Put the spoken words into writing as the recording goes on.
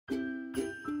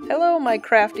Hello my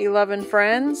crafty loving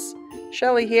friends.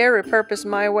 Shelly here, Repurpose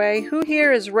My Way. Who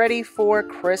here is ready for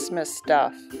Christmas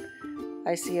stuff?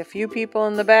 I see a few people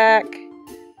in the back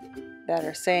that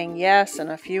are saying yes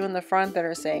and a few in the front that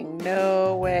are saying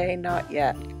no way, not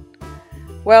yet.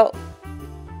 Well,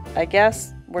 I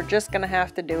guess we're just gonna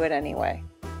have to do it anyway.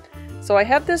 So I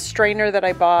have this strainer that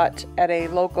I bought at a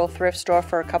local thrift store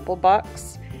for a couple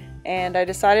bucks, and I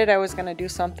decided I was gonna do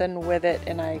something with it,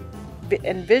 and I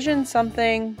envisioned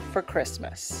something for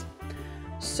Christmas.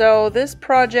 So this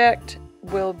project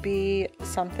will be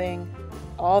something,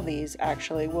 all these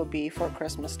actually will be for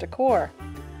Christmas decor.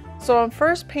 So I'm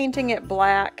first painting it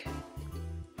black,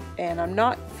 and I'm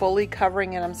not fully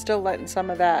covering it. I'm still letting some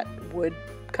of that wood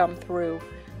come through.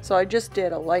 So I just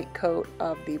did a light coat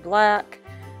of the black.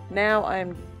 Now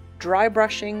I'm dry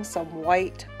brushing some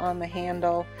white on the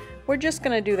handle. We're just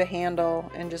going to do the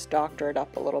handle and just doctor it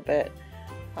up a little bit.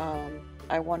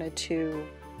 I wanted to,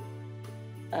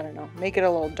 I don't know, make it a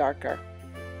little darker.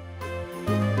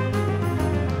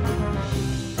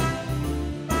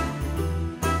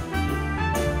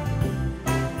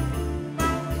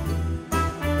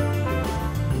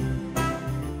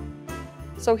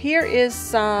 So here is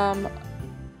some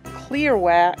clear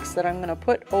wax that I'm going to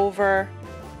put over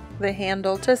the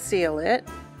handle to seal it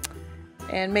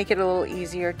and make it a little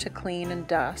easier to clean and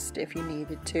dust if you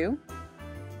needed to.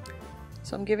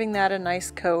 So I'm giving that a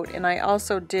nice coat, and I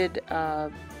also did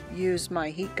use my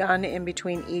heat gun in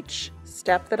between each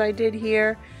step that I did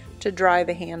here to dry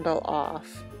the handle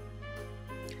off.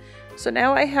 So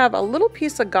now I have a little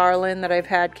piece of garland that I've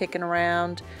had kicking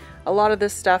around. A lot of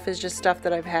this stuff is just stuff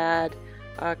that I've had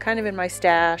kind of in my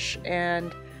stash,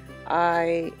 and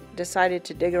I decided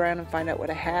to dig around and find out what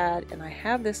I had, and I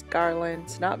have this garland.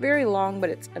 It's not very long,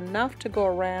 but it's enough to go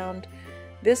around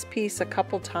this piece a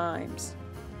couple times.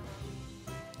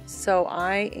 So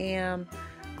I am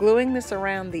gluing this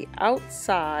around the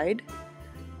outside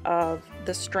of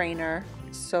the strainer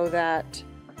so that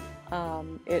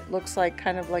it looks like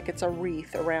kind of like it's a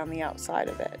wreath around the outside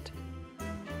of it.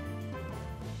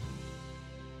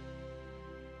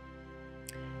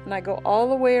 And I go all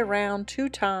the way around 2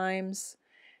 times,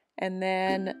 and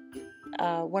then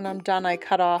when I'm done I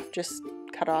just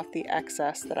cut off the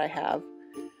excess that I have,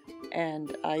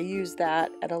 and I use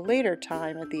that at a later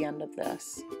time at the end of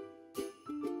this.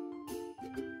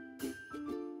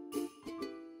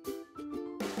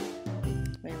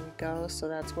 There we go, so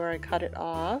that's where I cut it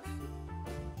off.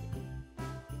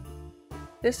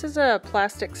 This is a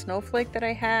plastic snowflake that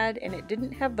I had, and it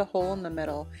didn't have the hole in the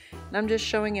middle. And I'm just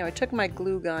showing you, I took my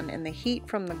glue gun, and the heat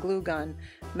from the glue gun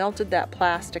melted that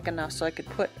plastic enough so I could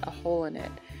put a hole in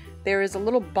it. There is a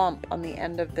little bump on the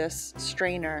end of this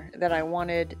strainer that I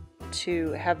wanted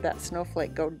to have that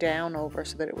snowflake go down over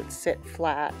so that it would sit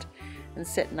flat and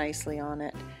sit nicely on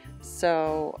it.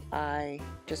 So I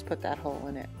just put that hole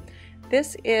in it.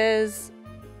 This is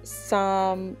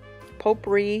some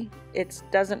potpourri. It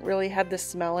doesn't really have the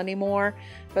smell anymore,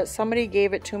 but somebody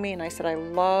gave it to me, and I said I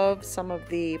love some of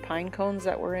the pine cones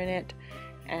that were in it,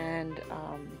 and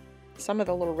some of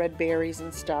the little red berries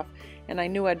and stuff, and I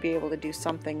knew I'd be able to do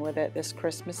something with it this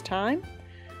Christmas time.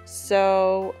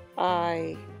 So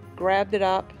I grabbed it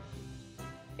up,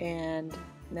 and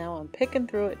now I'm picking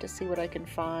through it to see what I can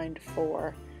find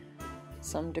for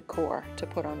some decor to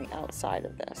put on the outside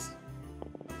of this.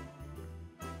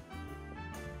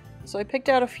 So I picked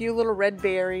out a few little red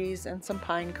berries and some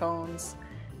pine cones,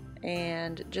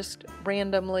 and just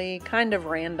randomly, kind of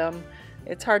random,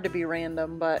 it's hard to be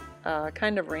random, but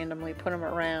kind of randomly put them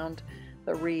around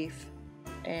the wreath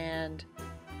and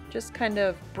just kind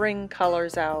of bring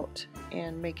colors out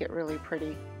and make it really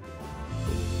pretty.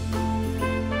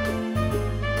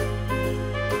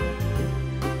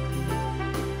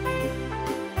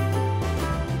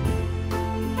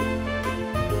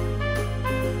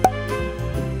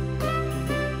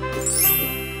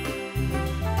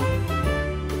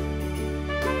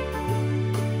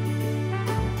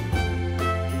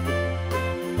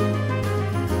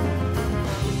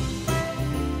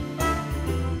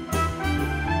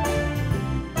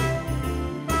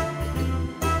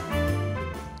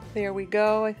 There we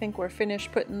go. I think we're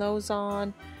finished putting those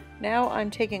on. Now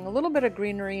I'm taking a little bit of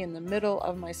greenery in the middle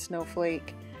of my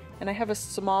snowflake, and I have a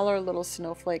smaller little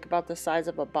snowflake about the size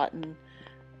of a button,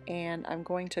 and I'm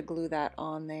going to glue that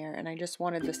on there, and I just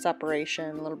wanted the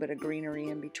separation, a little bit of greenery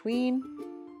in between.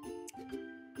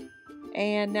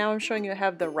 And now I'm showing you I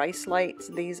have the rice lights.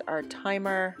 These are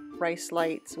timer rice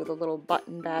lights with a little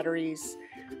button batteries.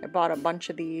 I bought a bunch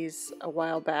of these a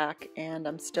while back, and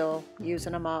I'm still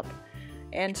using them up.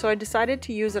 And so I decided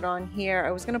to use it on here.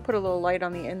 I was going to put a little light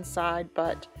on the inside,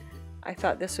 but I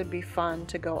thought this would be fun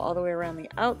to go all the way around the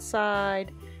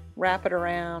outside, wrap it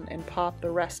around, and pop the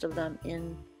rest of them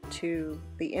into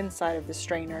the inside of the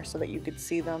strainer so that you could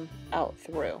see them out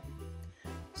through.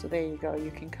 So there you go,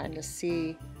 you can kind of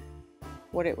see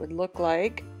what it would look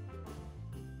like.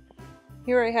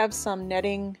 Here I have some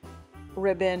netting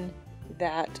ribbon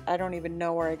that I don't even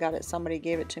know where I got it. Somebody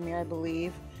gave it to me, I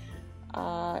believe.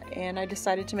 And I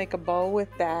decided to make a bow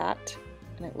with that.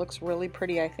 And it looks really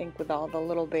pretty, I think, with all the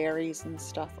little berries and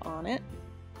stuff on it.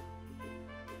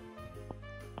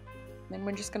 Then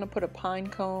we're just going to put a pine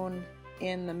cone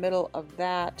in the middle of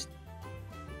that.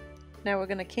 Now we're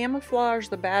going to camouflage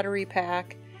the battery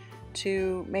pack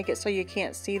to make it so you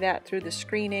can't see that through the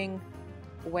screening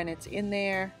when it's in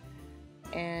there.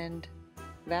 And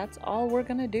that's all we're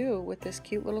going to do with this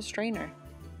cute little strainer.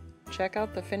 Check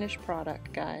out the finished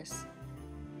product, guys.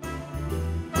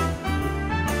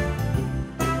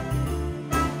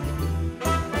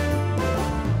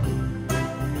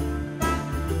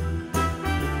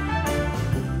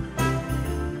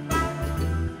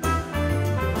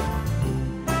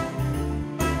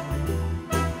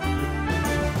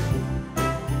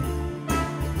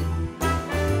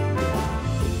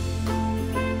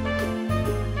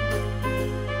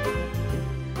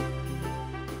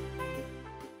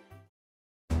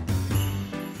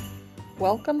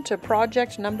 Welcome to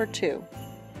project number 2.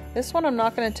 This one I'm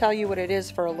not going to tell you what it is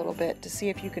for a little bit to see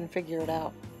if you can figure it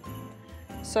out.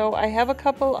 So I have a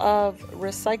couple of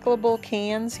recyclable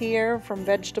cans here from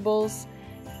vegetables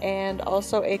and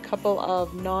also a couple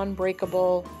of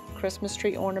non-breakable Christmas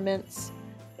tree ornaments,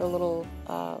 the little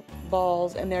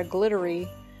balls, and they're glittery,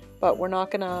 but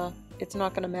it's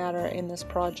not gonna matter in this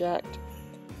project.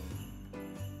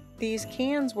 These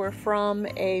cans were from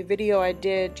a video I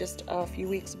did just a few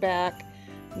weeks back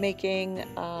making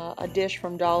a dish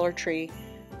from Dollar Tree,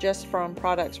 just from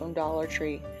products from Dollar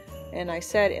Tree. And I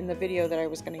said in the video that I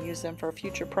was going to use them for a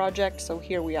future project, so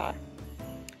here we are.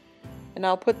 And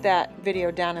I'll put that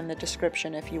video down in the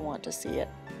description if you want to see it.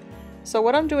 So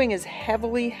what I'm doing is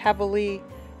heavily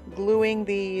gluing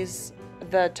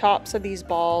the tops of these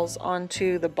balls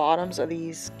onto the bottoms of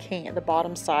these the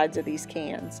bottom sides of these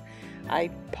cans.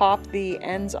 I pop the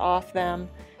ends off them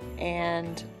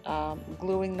and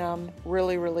gluing them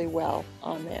really well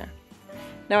on there.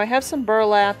 Now I have some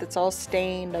burlap that's all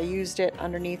stained. I used it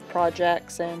underneath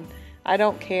projects and I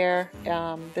don't care.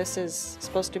 This is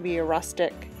supposed to be a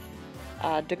rustic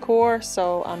decor,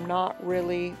 so I'm not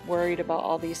really worried about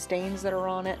all these stains that are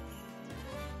on it.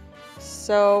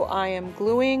 So I am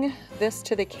gluing this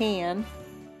to the can,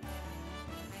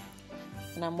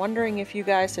 and I'm wondering if you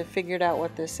guys have figured out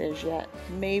what this is yet.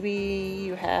 Maybe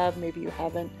you have, maybe you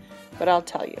haven't, but I'll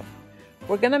tell you.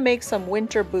 We're gonna make some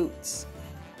winter boots,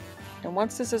 and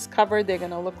once this is covered, they're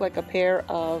gonna look like a pair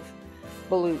of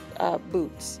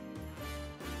boots.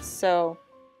 So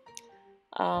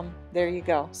there you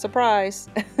go, surprise.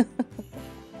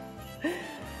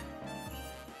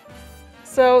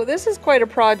 So this is quite a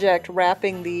project,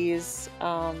 wrapping these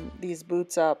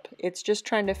boots up. It's just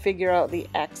trying to figure out the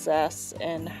excess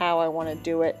and how I want to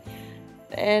do it.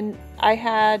 And I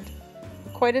had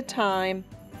quite a time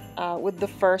with the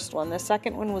first one. The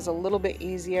second one was a little bit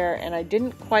easier, and I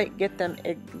didn't quite get them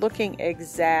looking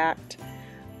exact.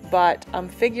 But I'm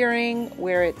figuring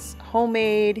where it's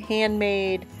homemade,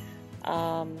 handmade,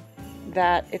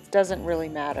 that it doesn't really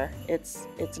matter. It's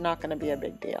not going to be a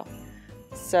big deal.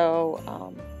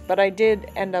 So, but I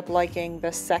did end up liking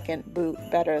the second boot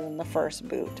better than the first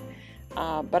boot.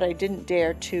 But I didn't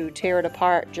dare to tear it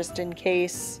apart just in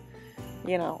case,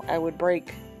 you know, I would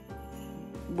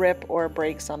rip or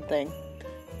break something.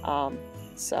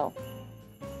 So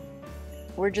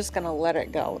we're just going to let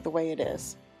it go the way it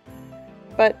is.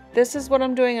 But this is what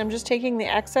I'm doing. I'm just taking the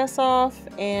excess off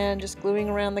and just gluing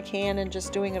around the can and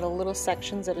just doing it a little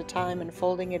sections at a time and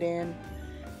folding it in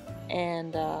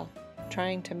and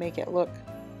trying to make it look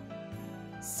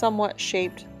somewhat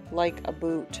shaped like a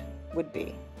boot would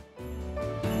be.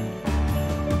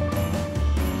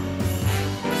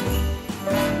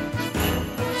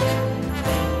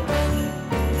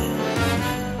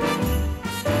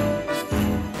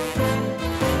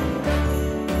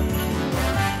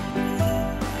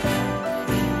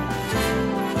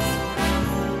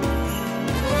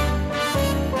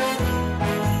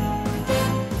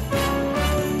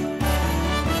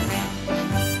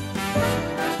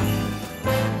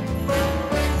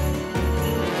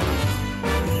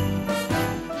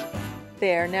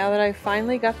 There, now that I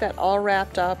finally got that all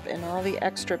wrapped up and all the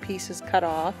extra pieces cut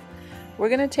off, we're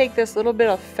going to take this little bit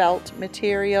of felt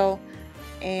material,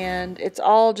 and it's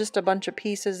all just a bunch of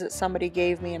pieces that somebody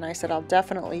gave me, and I said I'll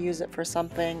definitely use it for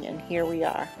something, and here we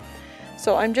are.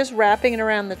 So I'm just wrapping it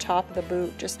around the top of the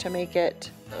boot just to make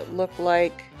it look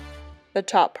like the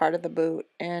top part of the boot,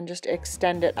 and just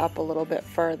extend it up a little bit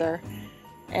further.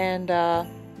 And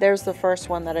there's the first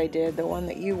one that I did. The one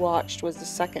that you watched was the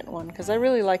second one, because I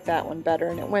really like that one better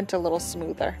and it went a little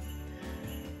smoother.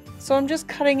 So I'm just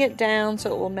cutting it down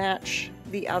so it will match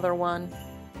the other one.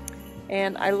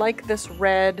 And I like this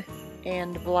red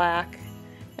and black,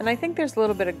 and I think there's a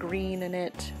little bit of green in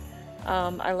it.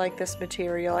 I like this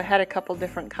material. I had a couple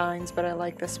different kinds, but I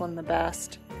like this one the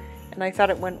best. And I thought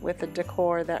it went with the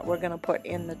decor that we're going to put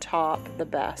in the top the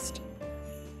best.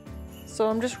 So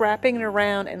I'm just wrapping it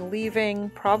around and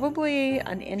leaving probably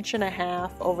 1.5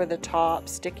 inches over the top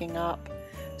sticking up,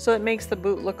 so it makes the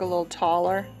boot look a little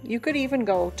taller. You could even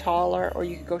go taller, or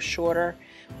you could go shorter,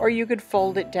 or you could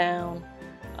fold it down.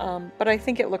 But I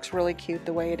think it looks really cute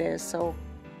the way it is, so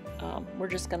we're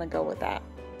just going to go with that.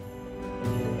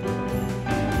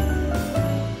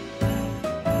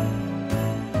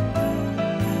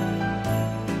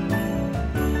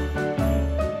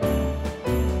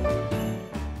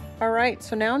 Alright,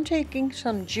 so now I'm taking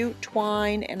some jute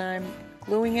twine and I'm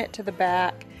gluing it to the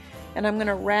back, and I'm going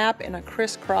to wrap in a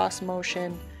crisscross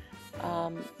motion,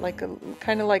 kind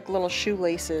of like little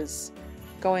shoelaces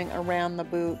going around the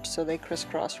boot, so they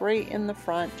crisscross right in the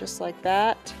front just like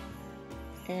that.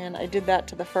 And I did that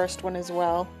to the first one as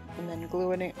well, and then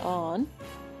gluing it on.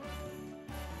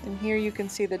 And here you can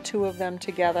see the two of them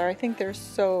together. I think they're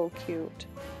so cute.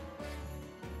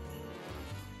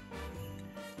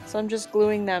 So I'm just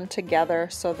gluing them together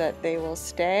so that they will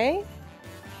stay.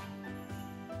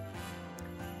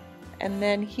 And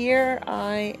then here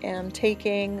I am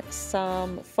taking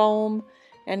some foam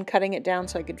and cutting it down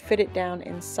so I could fit it down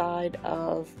inside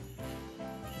of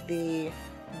the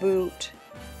boot,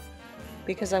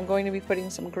 because I'm going to be putting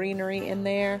some greenery in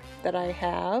there that I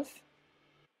have.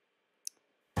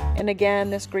 And again,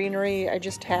 this greenery I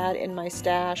just had in my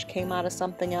stash, came out of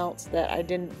something else that I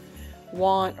didn't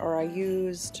want or I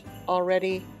used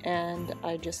already, and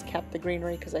I just kept the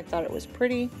greenery because I thought it was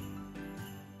pretty.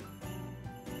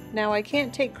 Now I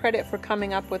can't take credit for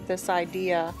coming up with this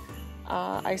idea.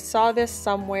 I saw this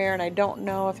somewhere, and I don't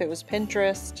know if it was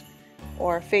Pinterest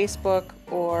or Facebook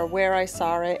or where I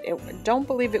saw it. Don't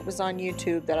believe it was on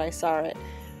YouTube that I saw it,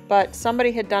 but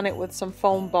somebody had done it with some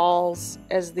foam balls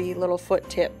as the little foot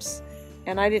tips,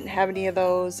 and I didn't have any of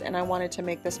those, and I wanted to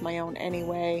make this my own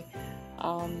anyway.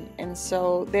 And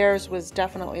so theirs was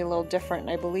definitely a little different, and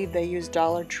I believe they used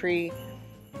Dollar Tree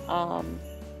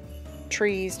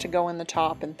trees to go in the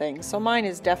top and things. So mine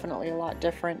is definitely a lot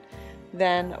different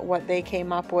than what they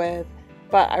came up with,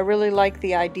 but I really like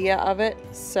the idea of it,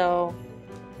 so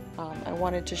I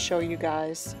wanted to show you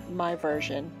guys my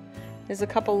version. There's a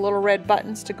couple little red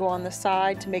buttons to go on the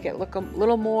side to make it look a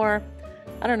little more,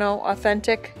 I don't know,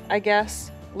 authentic, I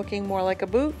guess, looking more like a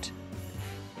boot.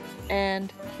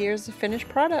 And here's the finished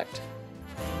product.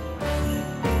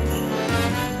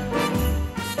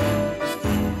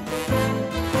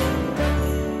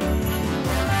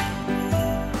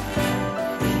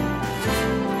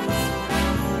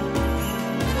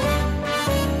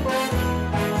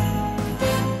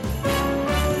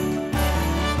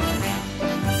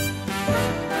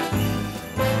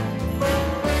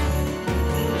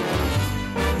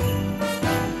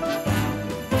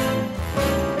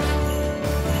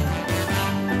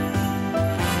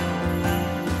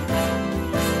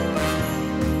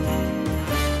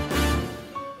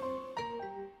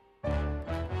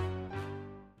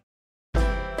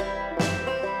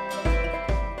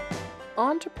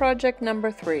 On to project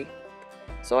number 3.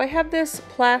 So I have this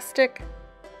plastic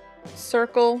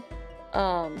circle.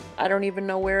 I don't even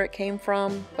know where it came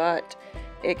from, but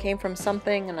it came from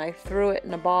something, and I threw it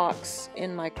in a box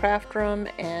in my craft room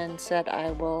and said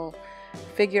I will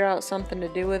figure out something to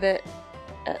do with it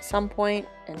at some point,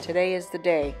 and today is the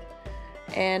day.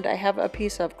 And I have a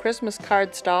piece of Christmas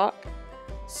cardstock.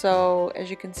 So as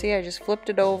you can see, I just flipped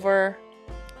it over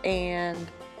and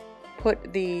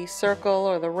put the circle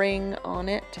or the ring on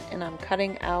it, and I'm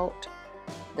cutting out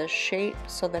the shape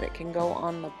so that it can go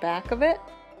on the back of it.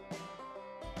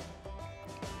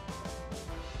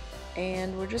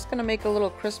 And we're just going to make a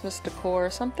little Christmas decor,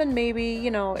 something maybe,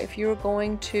 you know, if you were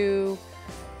going to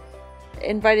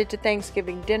invite it to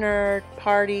Thanksgiving dinner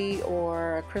party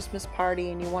or a Christmas party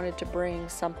and you wanted to bring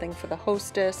something for the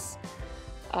hostess,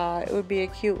 it would be a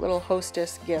cute little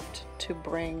hostess gift to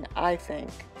bring, I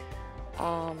think.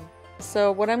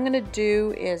 So what I'm going to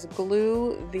do is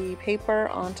glue the paper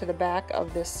onto the back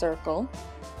of this circle,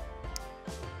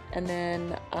 and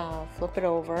then flip it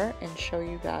over and show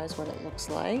you guys what it looks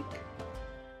like.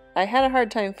 I had a hard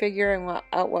time figuring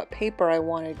out what paper I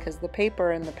wanted because the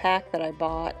paper in the pack that I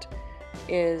bought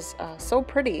is so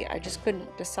pretty. I just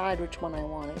couldn't decide which one I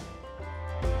wanted.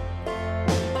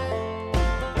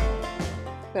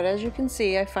 But as you can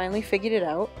see, I finally figured it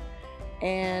out,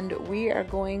 and we are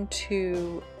going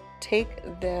to take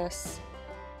this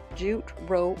jute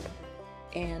rope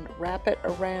and wrap it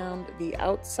around the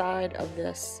outside of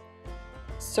this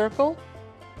circle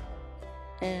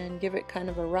and give it kind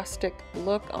of a rustic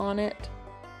look on it.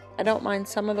 I don't mind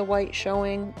some of the white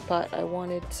showing, but I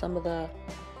wanted some of the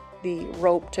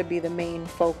rope to be the main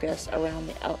focus around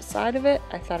the outside of it.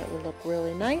 I thought it would look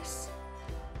really nice.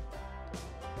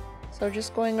 So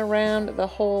just going around the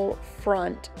whole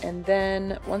front, and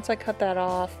then once I cut that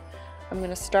off, I'm going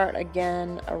to start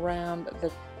again around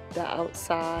the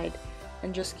outside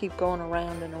and just keep going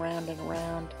around and around and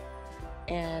around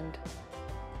and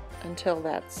until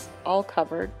that's all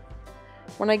covered.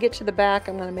 When I get to the back,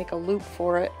 I'm going to make a loop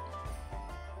for it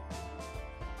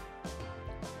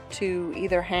to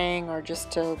either hang or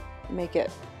just to make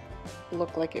it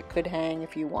look like it could hang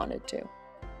if you wanted to.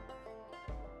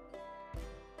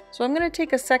 So I'm going to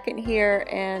take a second here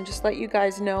and just let you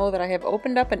guys know that I have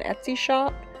opened up an Etsy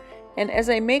shop, and as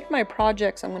I make my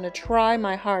projects, I'm going to try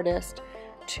my hardest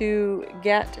to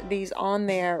get these on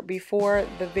there before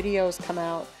the videos come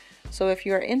out. So if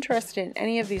you're interested in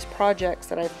any of these projects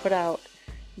that I've put out,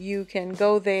 you can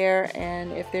go there,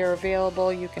 and if they're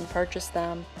available, you can purchase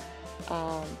them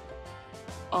on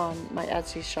my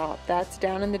Etsy shop. That's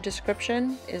down in the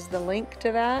description is the link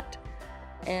to that.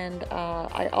 And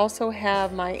I also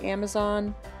have my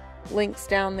Amazon links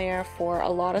down there for a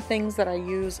lot of things that I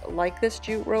use, like this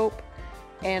jute rope,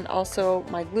 and also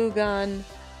my glue gun,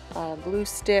 glue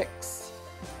sticks,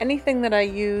 anything that I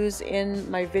use in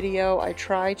my video. I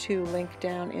try to link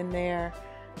down in there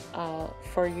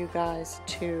for you guys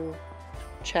to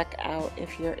check out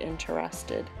if you're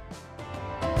interested.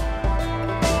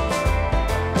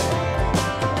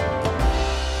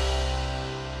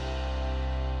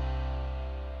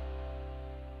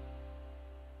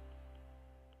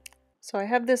 So I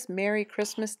have this Merry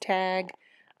Christmas tag.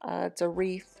 It's a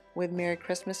wreath with Merry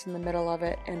Christmas in the middle of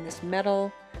it, and this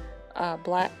metal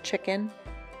black chicken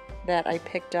that I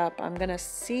picked up. I'm gonna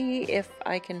see if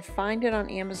I can find it on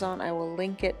Amazon. I will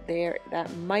link it there.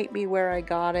 That might be where I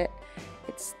got it.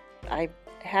 I've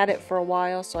had it for a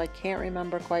while, so I can't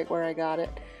remember quite where I got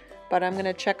it, but I'm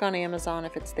gonna check on Amazon.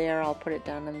 If it's there, I'll put it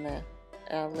down in the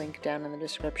link down in the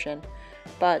description.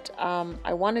 But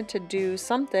I wanted to do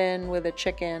something with a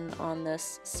chicken on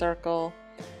this circle,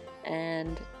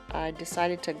 and I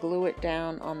decided to glue it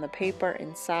down on the paper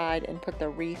inside and put the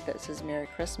wreath that says Merry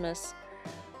Christmas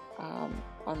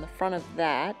on the front of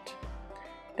that.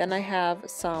 Then I have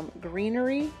some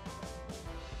greenery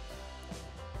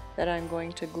that I'm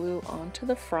going to glue onto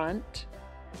the front,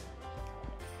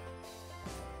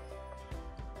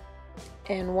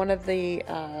 and one of the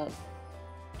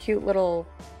cute little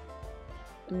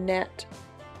net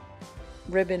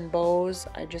ribbon bows.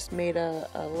 I just made a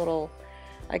little,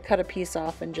 I cut a piece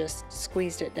off and just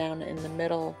squeezed it down in the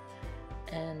middle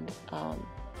and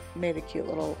made a cute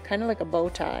little, kind of like a bow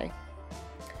tie.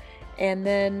 And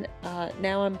then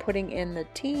now I'm putting in the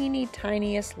teeny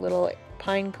tiniest little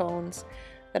pine cones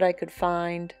that I could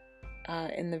find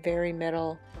in the very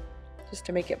middle, just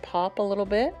to make it pop a little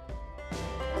bit.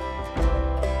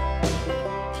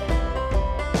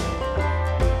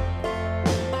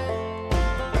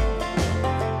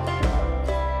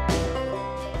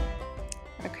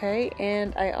 Okay,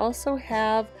 and I also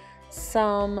have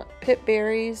some pip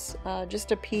berries,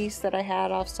 just a piece that I had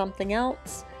off something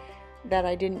else that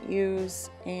I didn't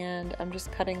use, and I'm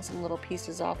just cutting some little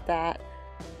pieces off that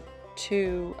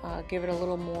to give it a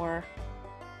little more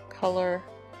color,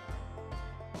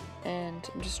 and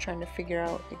I'm just trying to figure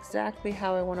out exactly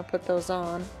how I want to put those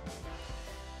on.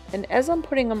 And as I'm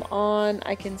putting them on,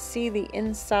 I can see the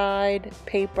inside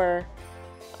paper.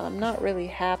 I'm not really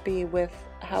happy with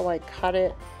how I cut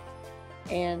it,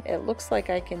 and it looks like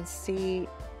I can see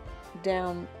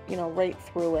down, you know, right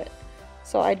through it.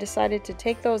 So I decided to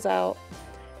take those out,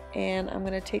 and I'm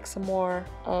going to take some more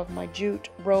of my jute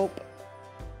rope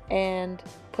and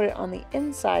put it on the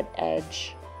inside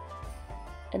edge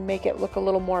and make it look a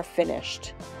little more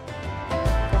finished.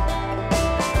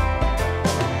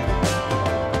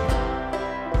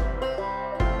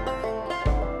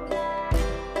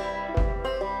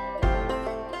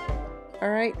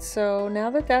 Alright, so now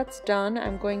that that's done,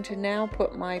 I'm going to now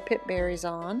put my pip berries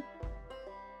on,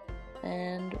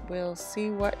 and we'll see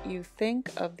what you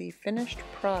think of the finished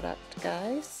product,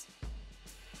 guys.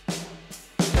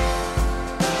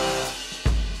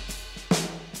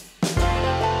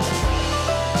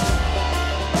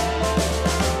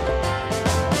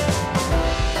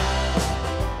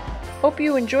 Hope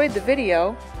you enjoyed the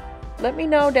video. Let me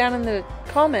know down in the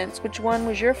comments which one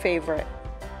was your favorite.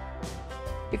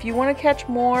 If you want to catch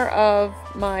more of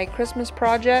my Christmas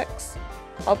projects,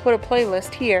 I'll put a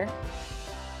playlist here.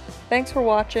 Thanks for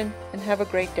watching and have a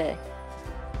great day.